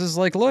here is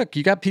like, look,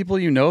 you got people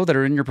that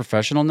are in your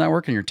professional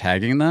network and you're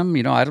tagging them.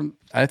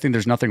 I think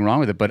there's nothing wrong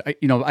with it. But,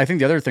 I think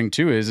the other thing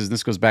too is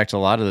this goes back to a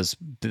lot of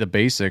the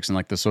basics and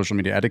like the social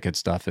media etiquette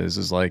stuff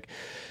is like,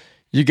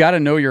 you got to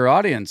know your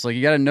audience. Like,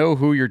 you got to know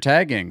who you're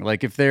tagging.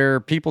 Like, if they're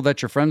people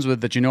that you're friends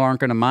with that aren't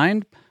going to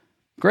mind,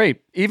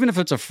 great. Even if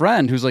it's a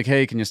friend who's like,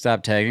 hey, can you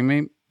stop tagging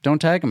me? Don't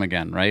tag them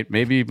again, right?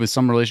 Maybe with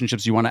some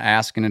relationships you want to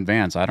ask in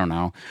advance. I don't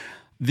know.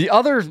 The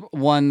other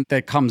one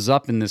that comes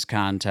up in this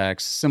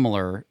context,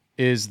 similar,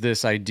 is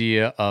this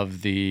idea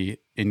of the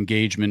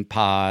engagement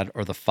pod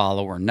or the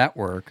follower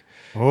network,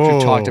 which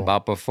we've talked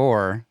about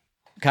before.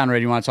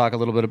 Conrad, you want to talk a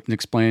little bit and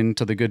explain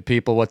to the good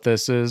people what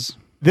this is?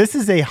 This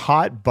is a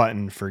hot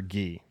button for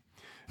Guy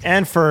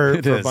and for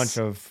a bunch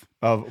of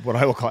what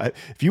I will call it.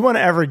 If you want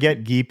to ever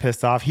get Guy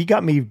pissed off, he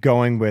got me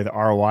going with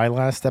ROI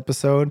last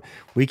episode.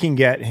 We can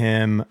get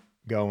him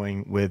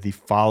going with the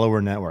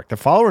follower network. The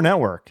follower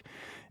network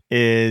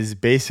is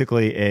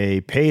basically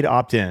a paid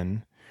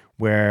opt-in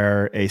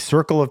where a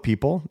circle of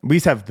people, we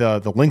used to have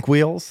the link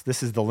wheels.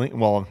 This is the link.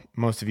 Well,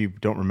 most of you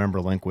don't remember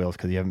link wheels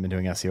because you haven't been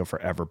doing SEO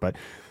forever, but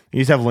you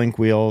used to have link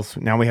wheels.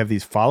 Now we have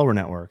these follower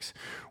networks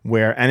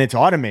and it's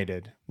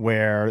automated,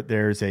 where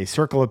there's a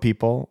circle of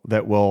people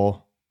that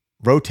will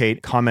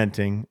rotate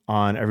commenting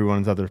on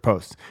everyone's other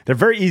posts. They're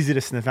very easy to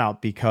sniff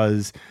out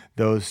because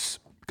those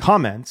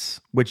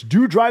comments, which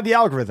do drive the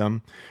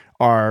algorithm,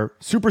 are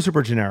super,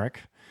 super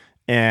generic.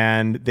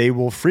 And they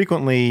will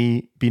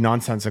frequently be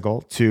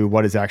nonsensical to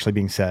what is actually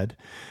being said.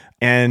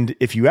 And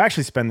if you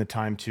actually spend the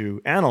time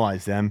to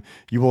analyze them,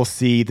 you will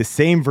see the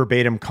same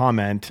verbatim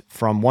comment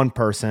from one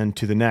person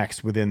to the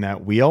next within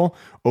that wheel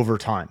over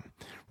time,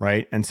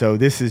 right? And so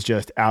this is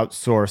just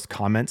outsourced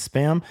comment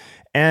spam.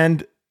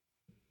 And,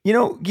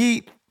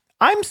 Guy,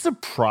 I'm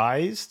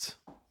surprised.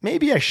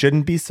 Maybe I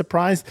shouldn't be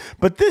surprised,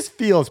 but this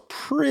feels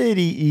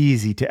pretty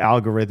easy to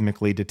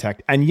algorithmically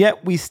detect, and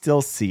yet we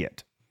still see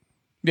it.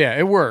 Yeah,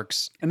 it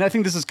works. And I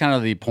think this is kind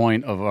of the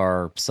point of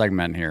our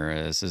segment here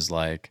is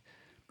like,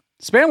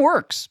 spam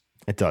works.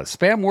 It does.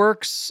 Spam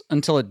works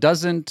until it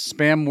doesn't.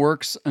 Spam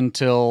works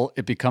until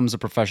it becomes a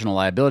professional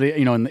liability.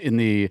 In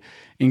the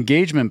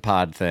engagement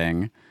pod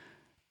thing,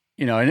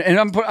 and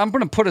I'm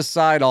going to put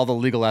aside all the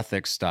legal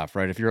ethics stuff,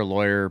 right? If you're a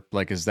lawyer,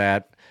 like, is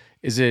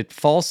it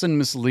false and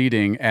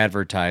misleading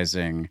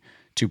advertising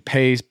to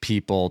pay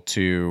people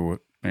to,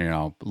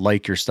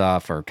 like your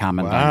stuff or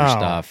comment on your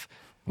stuff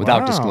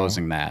without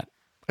disclosing that?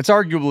 It's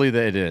arguably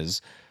that it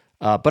is,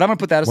 but I'm gonna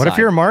put that aside. What if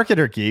you're a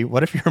marketer, Guy?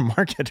 What if you're a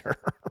marketer?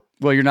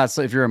 Well, you're not.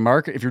 If you're a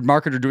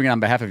marketer doing it on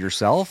behalf of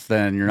yourself,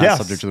 then you're not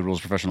subject to the rules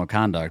of professional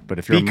conduct. But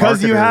if you're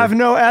because you have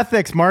no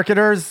ethics,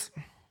 marketers.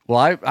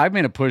 Well, I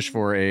made a push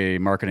for a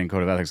marketing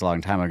code of ethics a long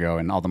time ago,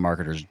 and all the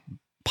marketers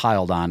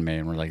piled on me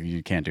and were like,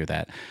 "You can't do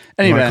that."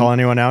 Anyway, you want to call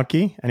anyone out,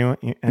 Guy? Anyone?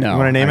 You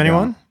want to name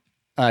anyone?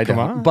 I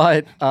don't.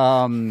 But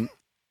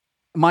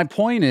my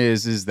point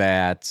is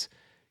that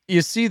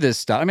you see this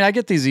stuff. I mean, I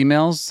get these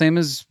emails, same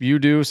as you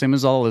do, same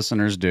as all the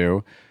listeners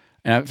do.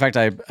 And in fact,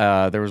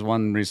 there was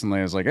one recently.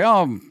 I was like,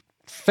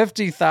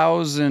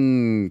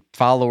 50,000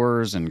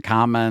 followers and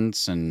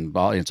comments, and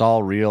it's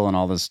all real and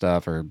all this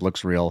stuff, or it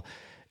looks real.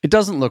 It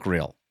doesn't look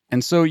real.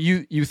 And so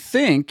you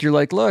think, you're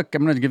like, look,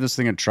 I'm going to give this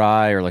thing a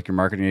try, or like your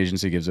marketing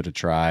agency gives it a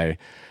try.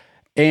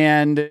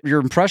 And your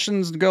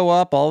impressions go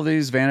up, all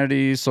these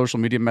vanity social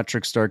media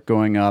metrics start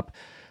going up.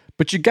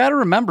 But you got to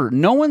remember,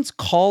 no one's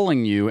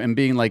calling you and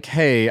being like,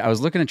 hey, I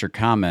was looking at your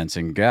comments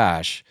and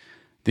gosh,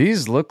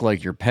 these look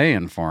like you're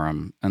paying for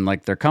them. And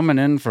like they're coming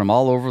in from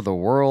all over the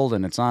world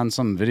and it's on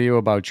some video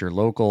about your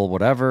local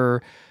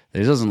whatever.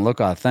 It doesn't look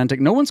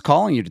authentic. No one's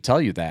calling you to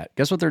tell you that.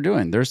 Guess what they're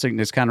doing? They're,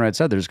 as Conrad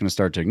said, they're just going to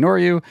start to ignore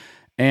you.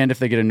 And if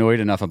they get annoyed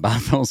enough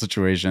about the whole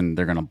situation,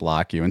 they're going to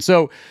block you. And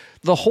so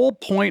the whole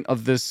point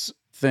of this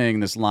thing,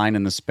 this line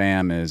in the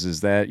spam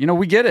is that,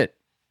 we get it.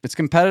 It's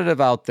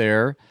competitive out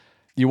there.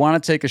 You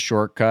want to take a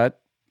shortcut,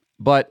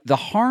 but the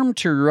harm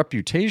to your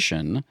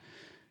reputation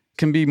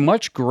can be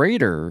much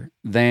greater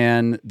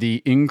than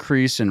the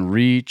increase in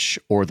reach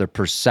or the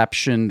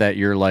perception that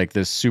you're like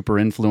this super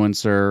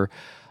influencer.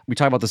 We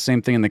talk about the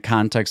same thing in the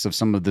context of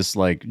some of this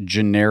like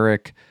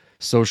generic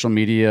social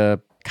media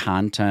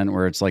content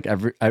where it's like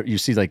you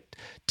see like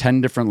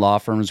 10 different law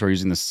firms who are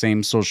using the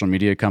same social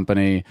media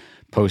company,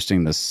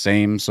 posting the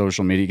same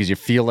social media because you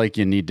feel like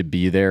you need to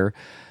be there.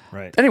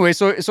 Right. Anyway,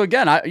 so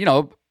again,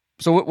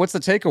 so what's the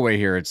takeaway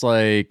here? It's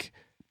like,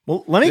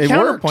 well, let me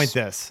counterpoint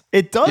this.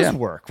 It does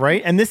work,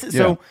 right? And this is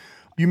so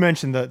you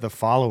mentioned the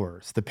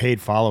followers, the paid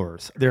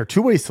followers. There are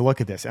two ways to look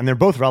at this, and they're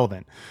both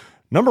relevant.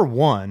 Number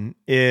one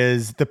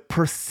is the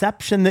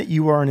perception that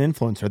you are an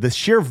influencer, the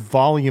sheer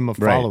volume of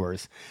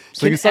followers.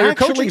 So you can sell your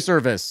coaching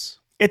service.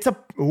 It's a,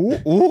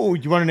 ooh,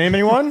 you want to name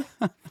anyone?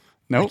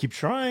 No. I keep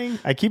trying,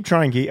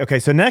 Guy. Okay,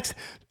 so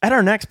at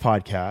our next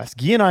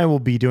podcast, Guy and I will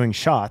be doing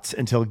shots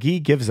until Guy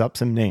gives up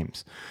some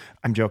names.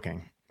 I'm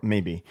joking,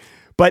 maybe.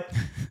 But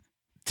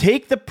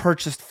take the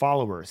purchased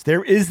followers.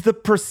 There is the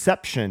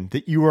perception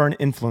that you are an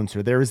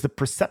influencer. There is the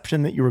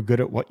perception that you are good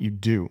at what you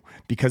do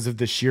because of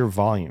the sheer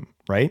volume,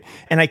 right?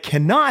 And I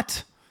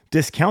cannot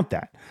discount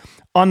that.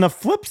 On the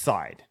flip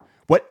side,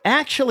 what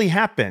actually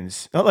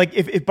happens, like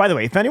if by the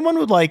way, if anyone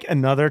would like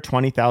another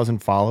 20,000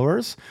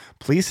 followers,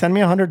 please send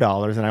me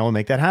 $100 and I will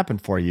make that happen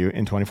for you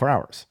in 24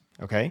 hours,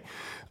 okay?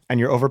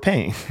 And you're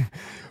overpaying.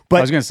 But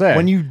I was going to say,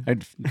 when you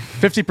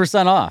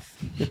 50% off.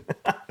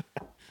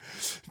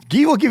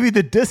 Guy will give you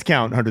the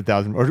discount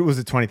 100,000, or was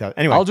it 20,000?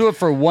 Anyway, I'll do it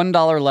for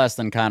 $1 less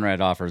than Conrad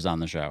offers on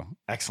the show.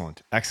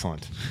 Excellent.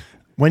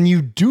 When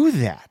you do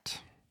that,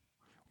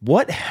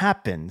 what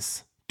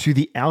happens to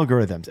the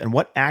algorithms and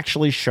what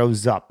actually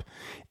shows up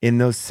in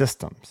those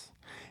systems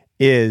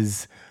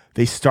is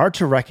they start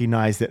to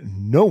recognize that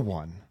no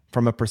one,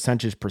 from a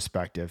percentage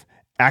perspective,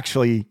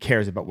 actually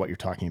cares about what you're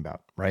talking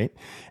about, right?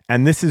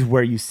 And this is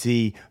where you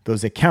see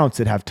those accounts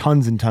that have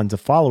tons and tons of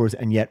followers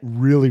and yet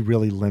really,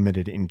 really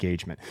limited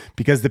engagement.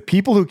 Because the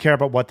people who care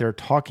about what they're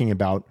talking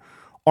about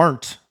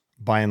aren't,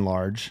 by and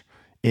large,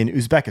 in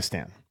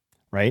Uzbekistan,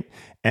 right?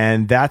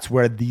 And that's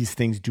where these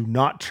things do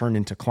not turn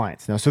into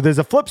clients. Now, so there's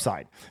a flip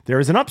side. There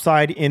is an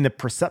upside in the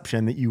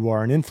perception that you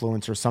are an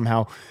influencer,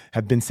 somehow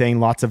have been saying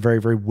lots of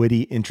very, very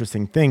witty,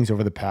 interesting things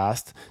over the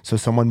past. So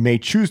someone may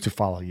choose to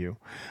follow you.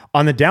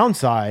 On the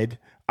downside,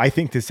 I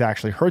think this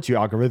actually hurts you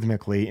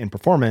algorithmically in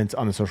performance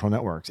on the social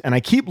networks. And I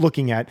keep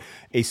looking at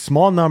a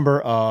small number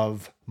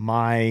of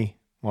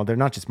they're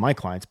not just my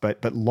clients,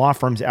 but law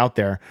firms out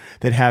there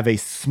that have a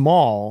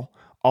small,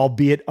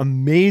 albeit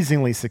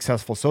amazingly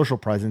successful social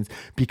presence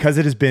because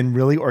it has been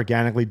really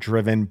organically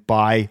driven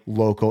by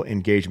local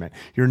engagement.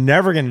 You're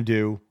never going to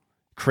do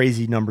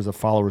crazy numbers of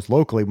followers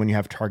locally when you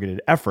have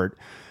targeted effort.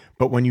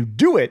 But when you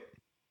do it,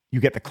 you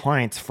get the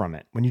clients from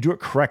it. When you do it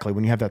correctly,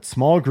 when you have that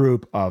small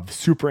group of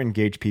super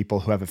engaged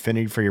people who have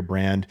affinity for your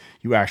brand,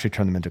 you actually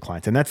turn them into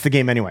clients. And that's the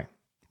game anyway,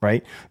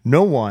 right?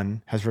 No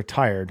one has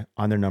retired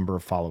on their number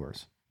of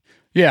followers.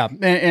 Yeah.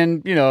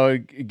 And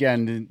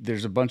again,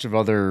 there's a bunch of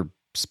other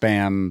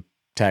spam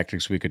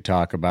tactics we could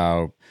talk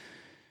about.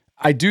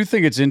 I do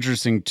think it's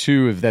interesting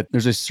too that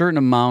there's a certain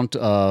amount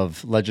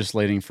of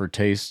legislating for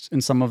taste in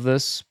some of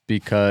this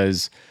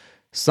because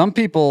some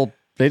people,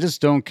 they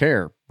just don't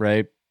care,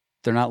 right?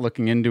 They're not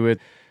looking into it.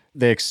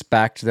 They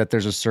expect that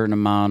there's a certain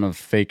amount of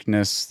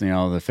fakeness,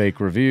 the fake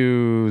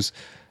reviews,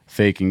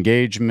 fake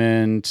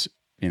engagement,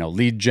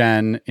 lead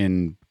gen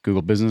in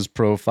Google business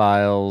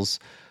profiles,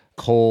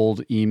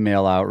 cold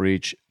email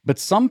outreach. But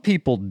some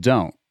people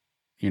don't,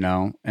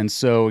 And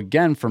so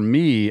again, for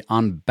me,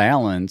 on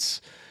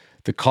balance,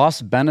 the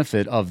cost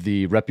benefit of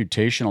the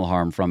reputational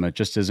harm from it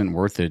just isn't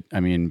worth it.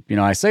 I mean,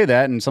 I say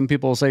that and some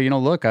people say,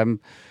 look,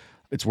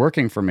 it's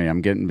working for me.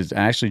 I'm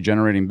actually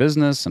generating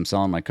business. I'm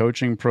selling my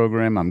coaching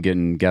program. I'm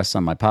getting guests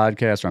on my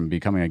podcast, or I'm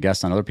becoming a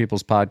guest on other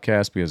people's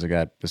podcasts because I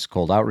got this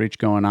cold outreach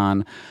going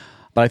on.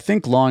 But I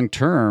think long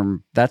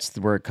term, that's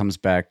where it comes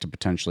back to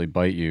potentially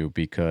bite you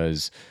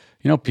because,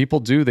 people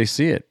they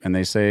see it and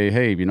they say,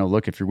 hey,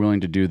 look, if you're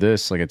willing to do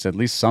this, like it's at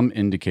least some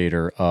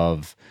indicator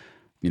of,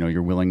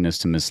 your willingness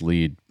to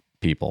mislead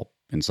people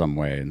in some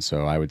way. And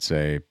so I would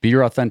say be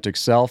your authentic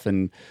self.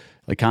 And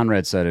like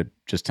Conrad said, it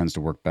just tends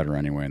to work better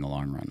anyway in the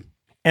long run.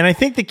 And I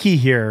think the key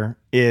here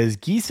is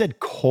Guy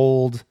said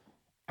cold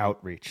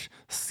outreach,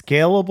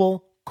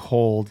 scalable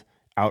cold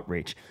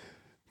outreach.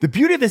 The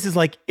beauty of this is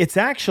it's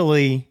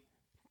actually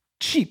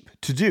cheap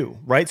to do,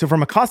 right? So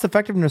from a cost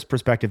effectiveness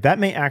perspective, that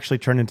may actually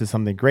turn into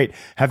something great.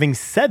 Having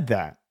said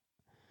that,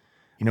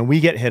 we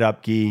get hit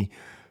up, Guy,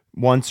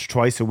 once or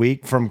twice a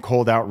week from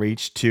cold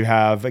outreach to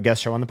have a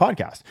guest show on the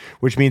podcast,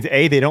 which means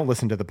A, they don't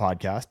listen to the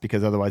podcast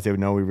because otherwise they would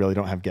know we really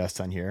don't have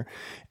guests on here.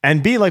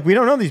 And B, we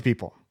don't know these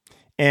people.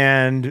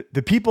 And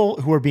the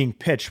people who are being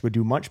pitched would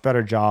do much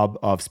better job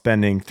of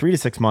spending 3 to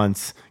 6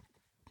 months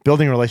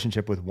building a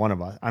relationship with one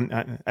of us. I'm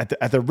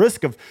at the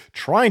risk of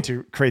trying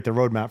to create the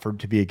roadmap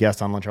to be a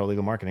guest on Lunch Hour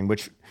Legal Marketing,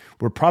 which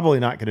we're probably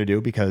not going to do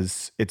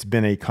because it's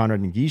been a Conrad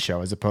and Guy show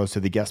as opposed to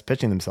the guests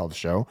pitching themselves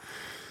show.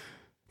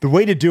 The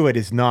way to do it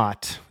is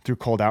not through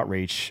cold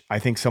outreach. I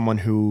think someone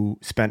who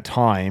spent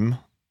time,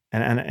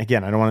 and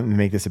again, I don't want to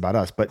make this about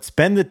us, but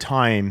spend the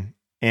time,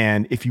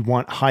 and if you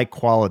want high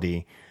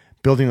quality,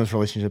 building those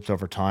relationships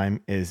over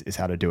time is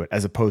how to do it,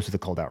 as opposed to the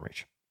cold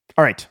outreach.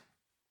 All right,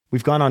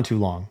 we've gone on too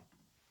long.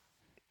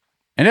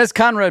 And as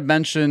Conrad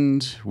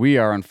mentioned, we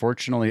are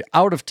unfortunately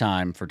out of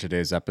time for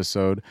today's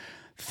episode.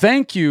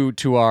 Thank you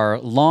to our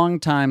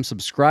longtime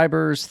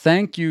subscribers.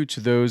 Thank you to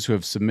those who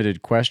have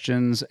submitted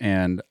questions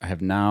and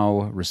have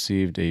now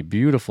received a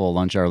beautiful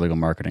Lunch Hour Legal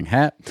Marketing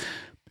hat.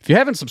 If you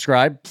haven't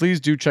subscribed, please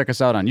do check us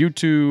out on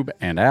YouTube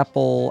and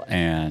Apple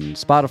and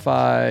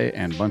Spotify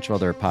and a bunch of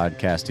other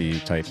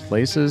podcasty type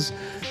places.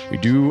 We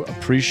do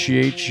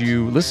appreciate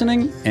you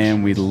listening,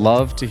 and we'd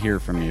love to hear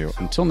from you.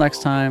 Until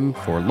next time,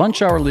 for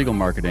Lunch Hour Legal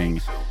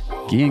Marketing,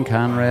 Guy and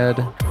Conrad,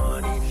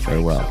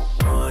 farewell.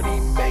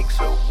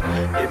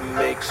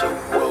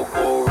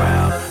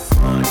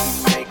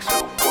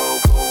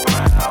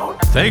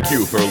 Thank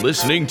you for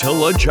listening to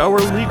Lunch Hour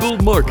Legal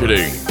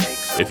Marketing.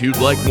 If you'd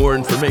like more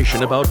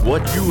information about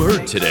what you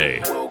heard today,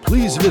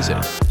 please visit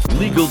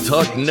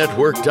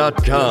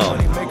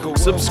LegalTalkNetwork.com.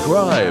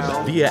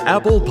 Subscribe via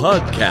Apple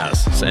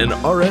Podcasts and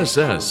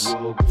RSS.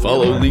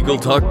 Follow Legal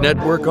Talk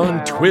Network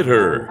on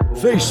Twitter,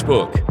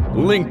 Facebook,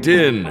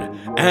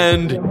 LinkedIn,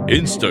 and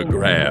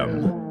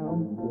Instagram.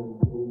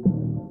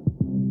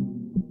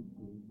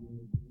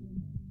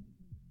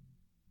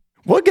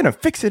 We're going to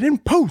fix it in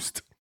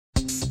post.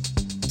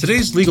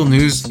 Today's legal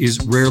news is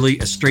rarely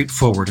as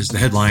straightforward as the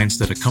headlines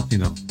that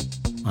accompany them.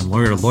 On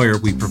Lawyer to Lawyer,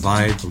 we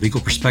provide the legal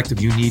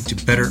perspective you need to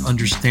better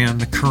understand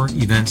the current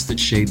events that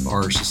shape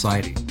our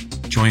society.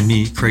 Join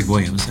me, Craig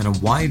Williams, and a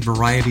wide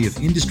variety of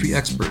industry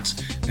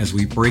experts as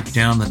we break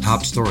down the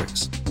top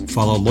stories.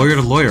 Follow Lawyer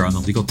to Lawyer on the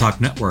Legal Talk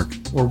Network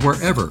or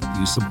wherever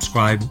you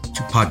subscribe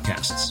to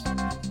podcasts.